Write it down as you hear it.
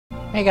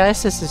Hey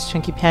guys, this is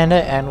Chunky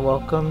Panda and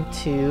welcome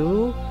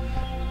to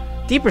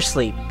Deeper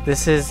Sleep.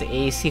 This is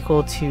a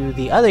sequel to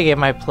the other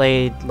game I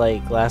played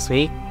like last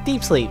week,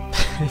 Deep Sleep,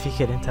 if you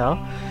couldn't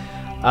tell.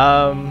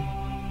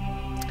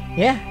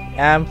 Yeah,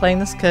 I'm playing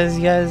this because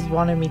you guys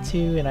wanted me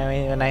to, and I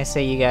mean, when I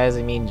say you guys,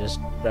 I mean just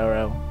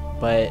Roro.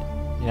 But,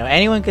 you know,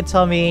 anyone could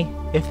tell me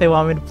if they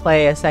want me to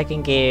play a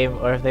second game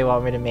or if they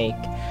want me to make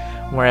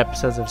more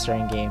episodes of a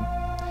certain game.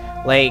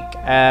 Like,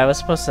 I was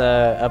supposed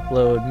to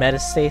upload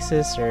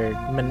Metastasis or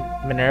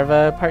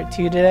Minerva Part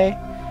 2 today,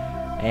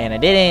 and I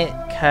didn't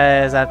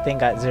because that thing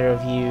got 0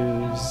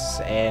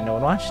 views and no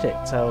one watched it.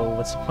 So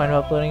what's the point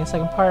of uploading a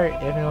second part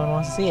if no one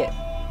wants to see it?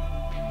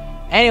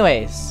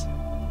 Anyways,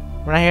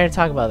 we're not here to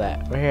talk about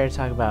that. We're here to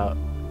talk about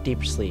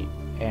Deeper Sleep,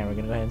 and we're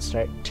going to go ahead and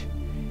start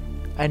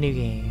a new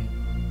game.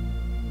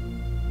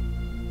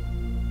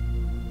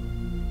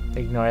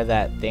 Ignore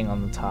that thing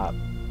on the top.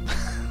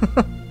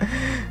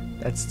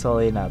 That's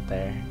totally not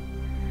there.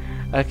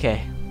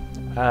 Okay.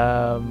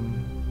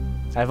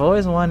 I've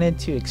always wanted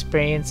to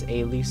experience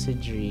a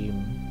lucid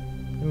dream.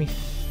 Let me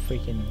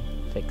freaking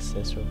fix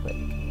this real quick.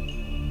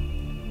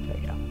 There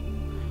we go.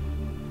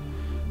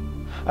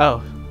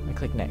 Oh, I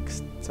clicked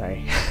next.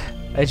 Sorry.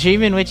 A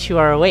dream in which you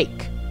are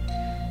awake.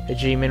 A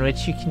dream in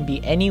which you can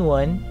be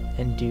anyone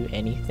and do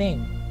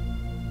anything.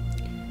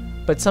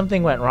 But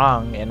something went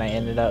wrong and I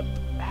ended up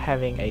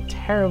having a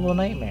terrible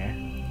nightmare.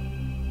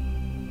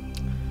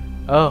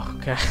 Oh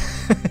god.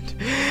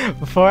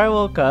 Before I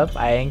woke up,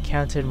 I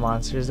encountered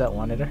monsters that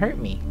wanted to hurt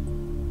me.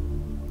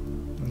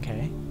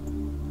 Okay.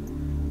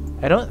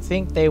 I don't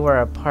think they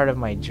were a part of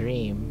my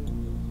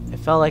dream. It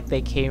felt like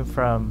they came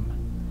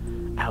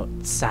from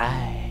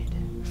outside,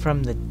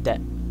 from the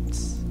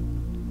depths.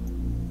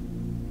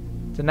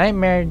 The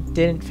nightmare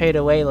didn't fade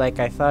away like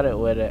I thought it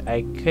would.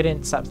 I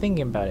couldn't stop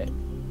thinking about it.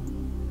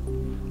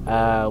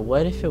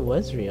 What if it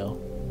was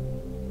real?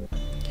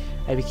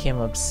 I became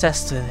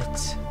obsessed with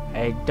it.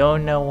 I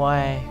don't know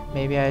why.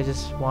 Maybe I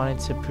just wanted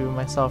to prove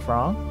myself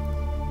wrong.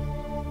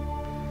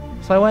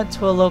 So I went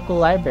to a local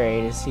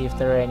library to see if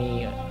there were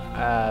any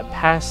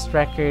past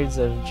records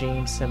of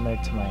dreams similar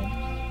to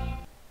mine.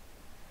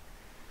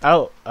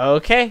 Oh,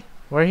 okay.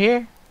 We're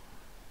here.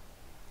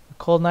 A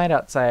cold night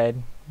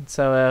outside.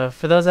 So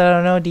for those that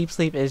don't know, Deep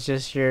Sleep is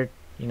just your,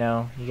 you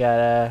got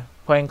a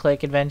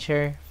point-and-click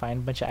adventure, find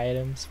a bunch of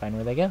items, find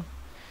where they go.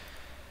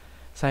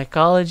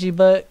 Psychology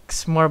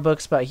books, more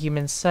books about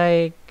human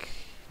psych.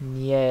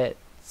 Yet,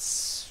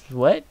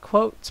 what?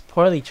 Quotes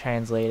poorly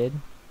translated.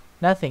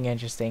 Nothing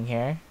interesting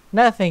here.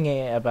 Nothing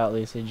about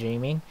lucid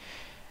dreaming.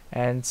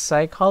 And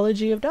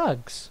psychology of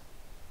dogs.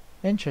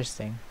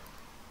 Interesting.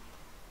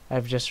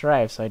 I've just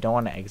arrived, so I don't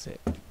want to exit.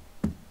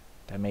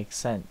 That makes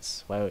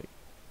sense. Why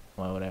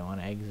would I want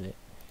to exit?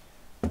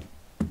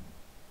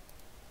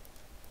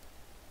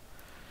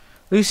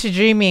 Lucid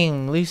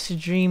dreaming. Lucid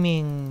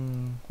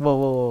dreaming.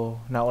 Whoa.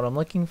 Not what I'm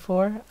looking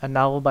for. A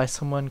novel by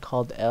someone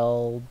called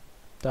L.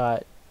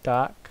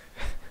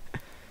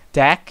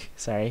 Dak,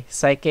 sorry,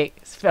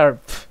 psychic,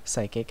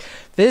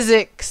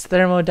 physics,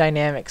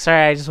 thermodynamics.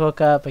 Sorry, I just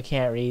woke up, I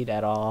can't read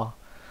at all.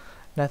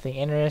 Nothing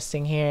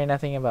interesting here,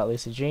 nothing about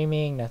lucid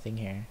dreaming, nothing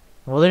here.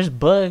 Well, there's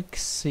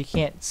books, so you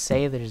can't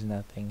say there's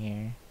nothing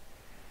here.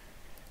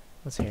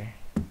 What's here?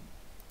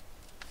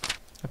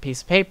 A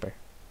piece of paper.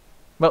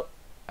 Well,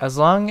 as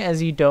long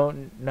as you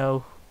don't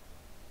know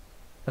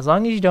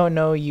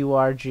you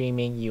are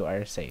dreaming, you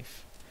are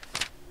safe.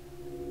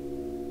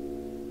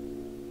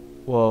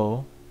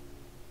 Whoa.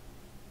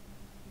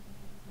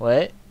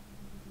 What?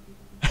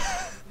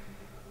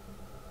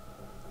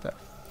 The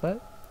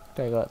fuck?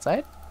 Did I go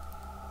outside?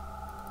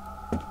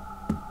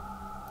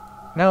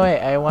 No,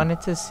 wait, I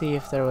wanted to see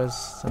if there was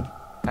some...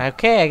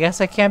 Okay, I guess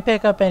I can't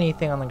pick up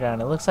anything on the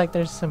ground. It looks like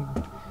there's some...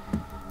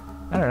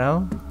 I don't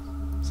know.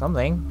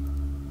 Something.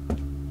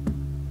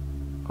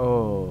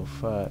 Oh,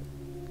 fuck.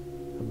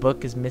 A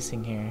book is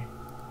missing here.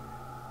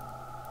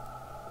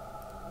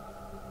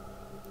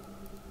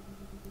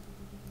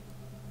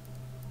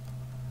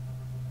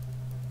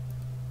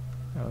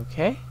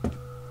 Okay.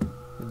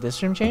 Did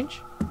this room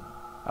change?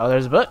 Oh,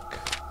 there's a book.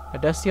 A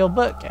dusty old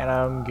book. And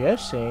I'm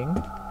guessing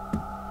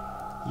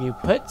you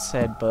put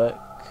said book.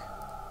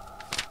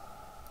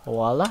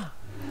 Voila.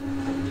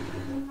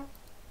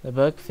 The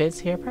book fits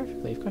here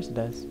perfectly. Of course it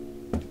does.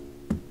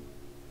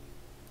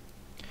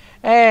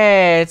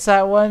 Hey, it's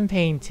that one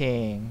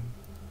painting.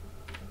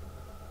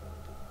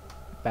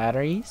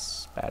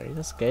 Batteries. Batteries,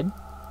 that's good.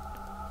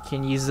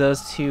 Can use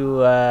those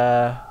to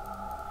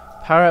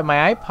power up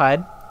my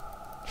iPod.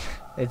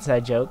 It's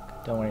a joke.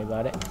 Don't worry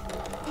about it.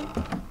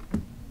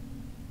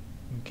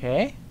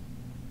 Okay.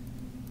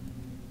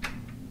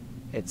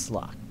 It's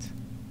locked.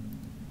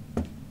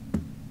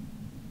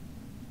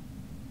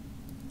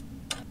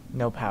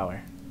 No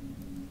power.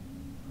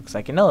 Looks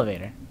like an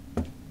elevator.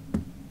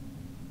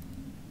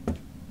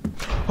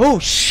 Oh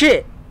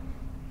shit!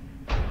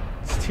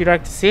 It's too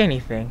dark to see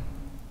anything.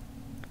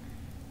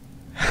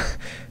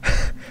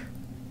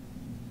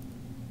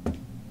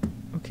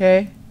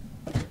 Okay.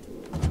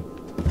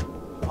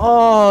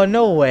 Oh,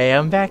 no way.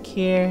 I'm back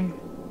here.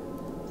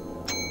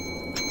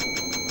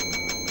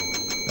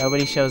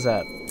 Nobody shows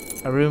up.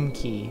 A room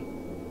key.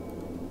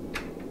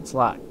 It's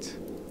locked.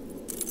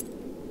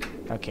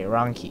 Okay,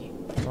 wrong key.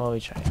 Well, we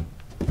try.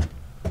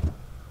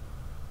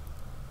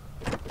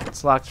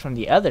 It's locked from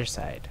the other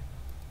side.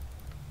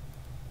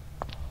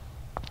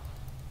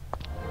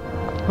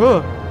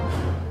 Whew.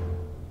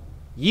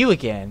 You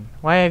again?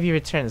 Why have you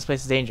returned? This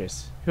place is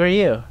dangerous. Who are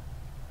you?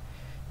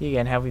 You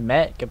again? Have we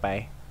met?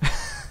 Goodbye.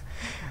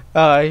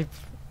 I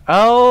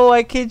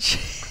could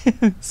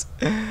choose.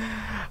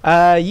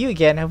 You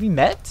again? Have we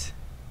met?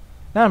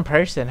 Not in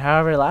person.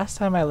 However, last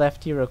time I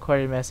left you a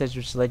recorded message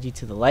which led you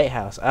to the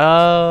lighthouse.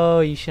 Oh,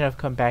 you shouldn't have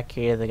come back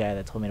here. You're the guy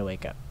that told me to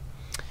wake up.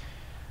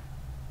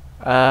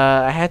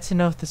 I had to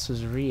know if this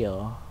was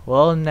real.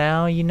 Well,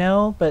 now you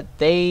know, but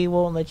they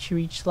won't let you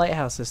reach the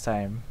lighthouse this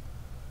time.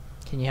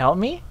 Can you help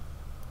me?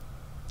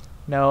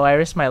 No, I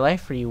risked my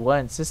life for you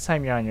once. This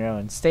time you're on your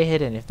own. Stay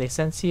hidden. If they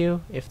sense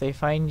you, if they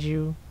find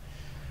you...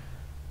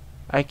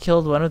 I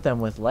killed one of them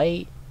with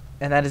light,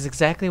 and that is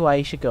exactly why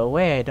you should go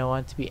away. I don't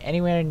want to be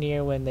anywhere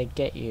near when they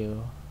get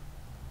you.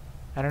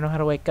 I don't know how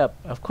to wake up.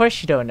 Of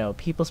course you don't know.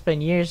 People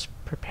spend years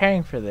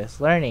preparing for this,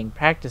 learning,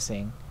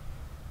 practicing.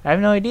 I have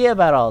no idea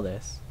about all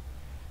this.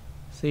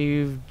 So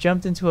you've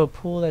jumped into a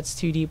pool that's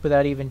too deep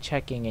without even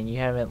checking, and you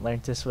haven't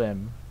learned to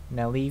swim.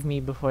 Now leave me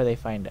before they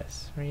find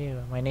us. Who are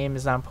you? My name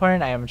is not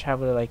important. I am a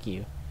traveler like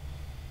you.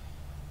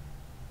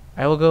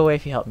 I will go away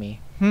if you help me.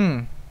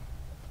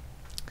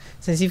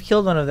 Since you've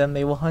killed one of them,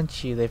 they will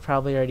hunt you. They've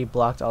probably already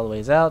blocked all the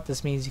ways out.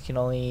 This means you can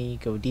only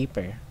go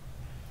deeper.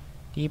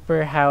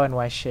 Deeper? How and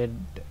why should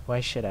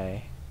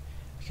I?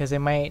 Because they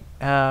might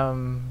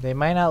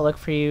not look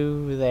for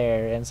you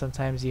there, and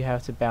sometimes you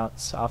have to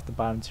bounce off the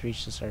bottom to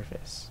reach the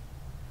surface.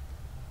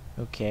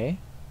 Okay.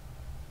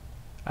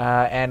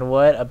 And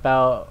what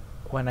about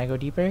when I go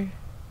deeper?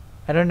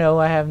 I don't know.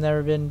 I have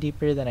never been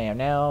deeper than I am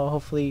now.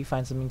 Hopefully you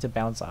find something to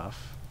bounce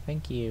off.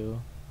 Thank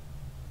you.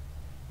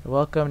 You're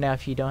welcome. Now,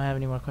 if you don't have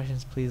any more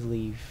questions, please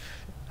leave,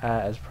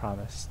 as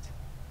promised.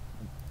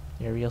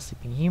 You're a real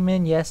sleeping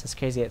human. Yes, as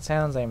crazy as it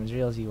sounds, I am as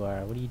real as you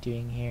are. What are you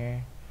doing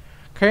here?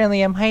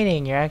 Currently, I'm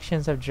hiding. Your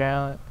actions have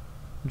drawn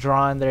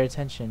their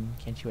attention.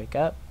 Can't you wake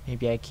up?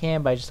 Maybe I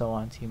can, but I just don't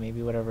want to.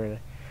 Maybe whatever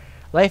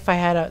life I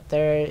had out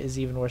there is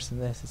even worse than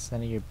this. It's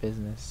none of your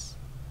business.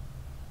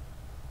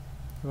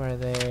 Who are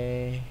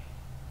they?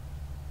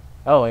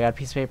 Oh, I got a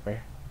piece of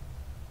paper.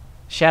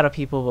 Shadow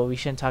people, but we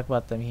shouldn't talk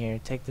about them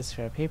here. Take this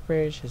for a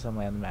paper. Shed some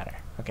light on the matter.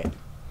 Okay.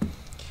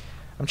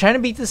 I'm trying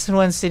to beat this in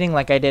one sitting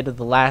like I did with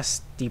the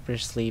last deeper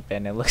sleep,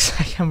 and it looks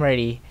like I'm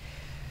already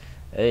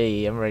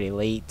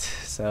late.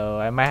 So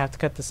I might have to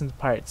cut this into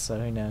parts, so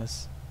who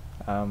knows.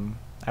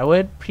 I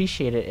would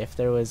appreciate it if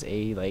there was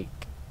a,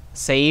 like,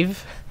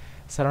 save,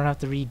 so I don't have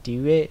to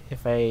redo it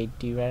if I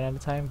do run out of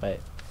time, but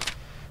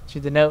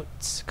through the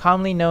notes,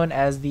 commonly known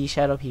as the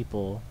shadow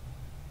people.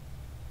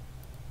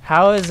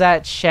 How is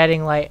that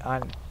shedding light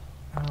on...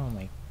 Oh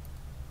my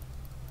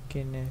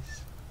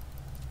goodness.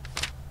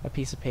 A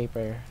piece of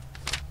paper.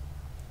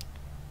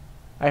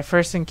 I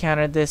first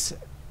encountered this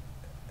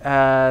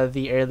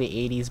the early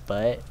 80s,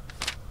 but...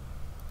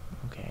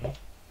 Okay.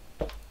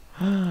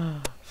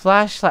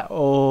 Flashlight.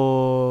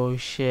 Oh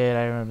shit,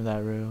 I remember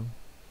that room.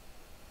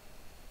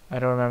 I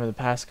don't remember the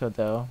passcode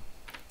though.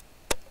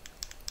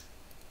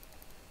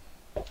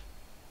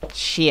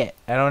 Shit,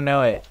 I don't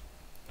know it.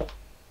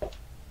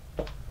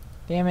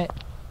 Damn it.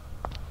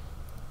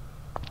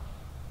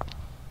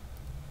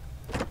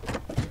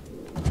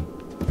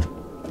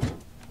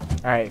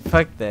 Alright,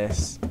 fuck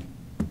this.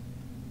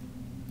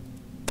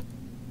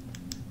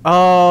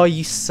 Oh,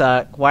 you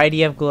suck. Why do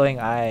you have glowing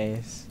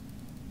eyes?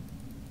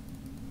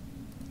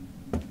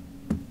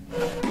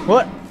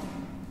 What?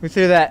 Who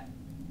threw that?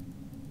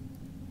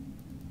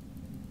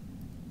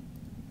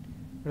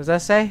 What does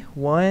that say?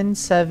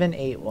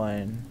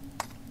 1781.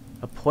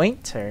 A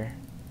pointer.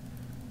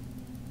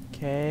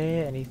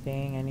 Okay,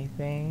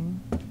 anything?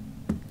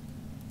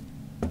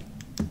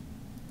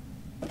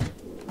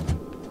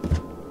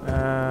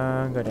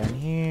 Go down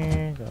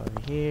here, go over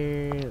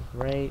here,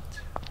 right.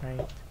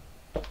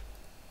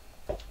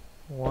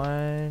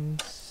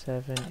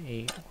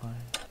 1781.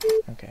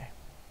 Okay.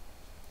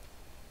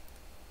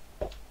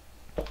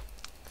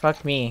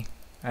 Fuck me.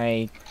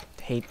 I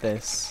hate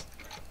this.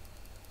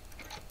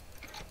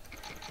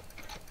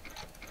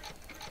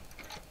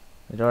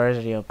 The door is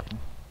already open.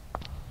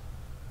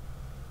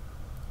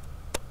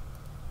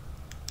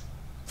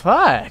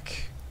 Fuck!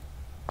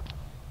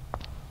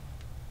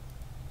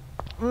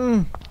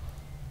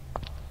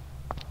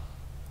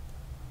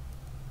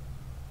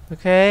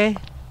 Okay.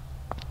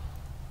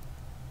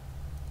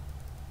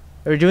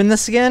 Are we doing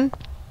this again?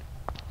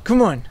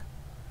 Come on!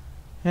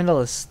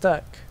 Handle is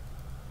stuck.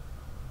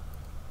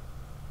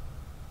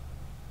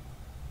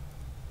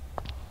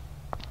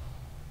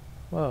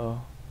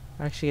 Whoa.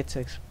 I actually get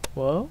to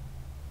whoa?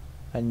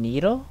 A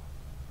needle?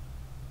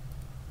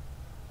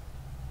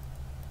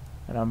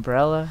 An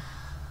umbrella?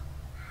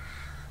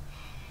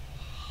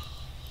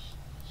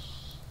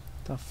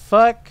 The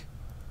fuck?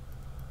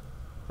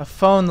 A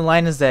phone, the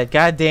line is dead.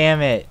 God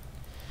damn it.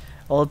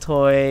 Old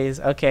toys.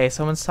 Okay,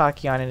 someone's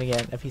talking on it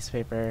again. A piece of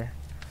paper.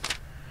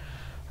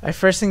 I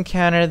first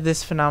encountered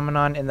this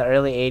phenomenon in the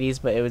early 80s,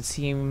 but it would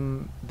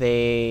seem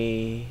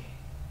they...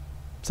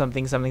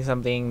 Something, something,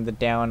 something, the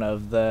down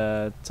of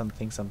the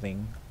something,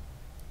 something.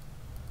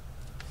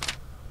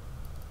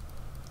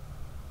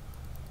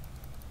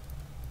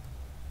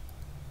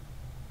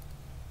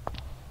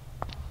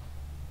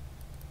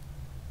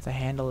 The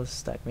handle is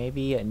stuck.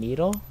 Maybe a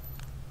needle?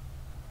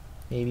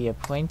 Maybe a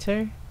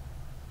pointer?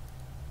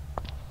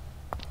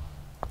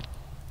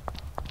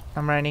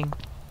 I'm running.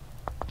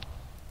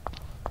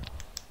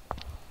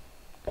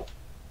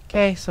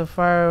 Okay, so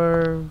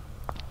far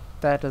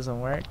that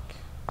doesn't work.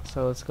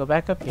 So let's go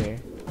back up here.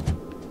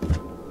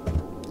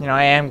 You know,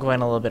 I am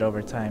going a little bit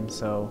over time,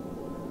 so...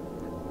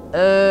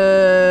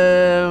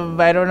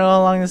 I don't know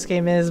how long this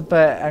game is,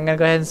 but I'm gonna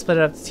go ahead and split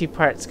it up to 2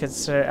 parts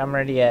because I'm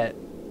already at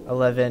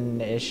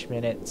 11-ish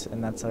minutes,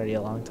 and that's already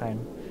a long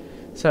time.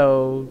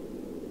 So,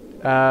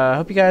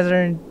 hope you guys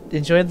are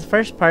enjoyed the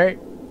first part.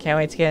 Can't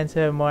wait to get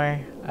into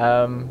more.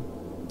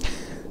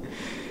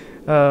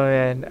 Oh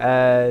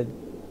man.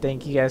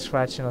 Thank you guys for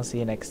watching. I'll see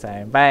you next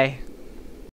time. Bye.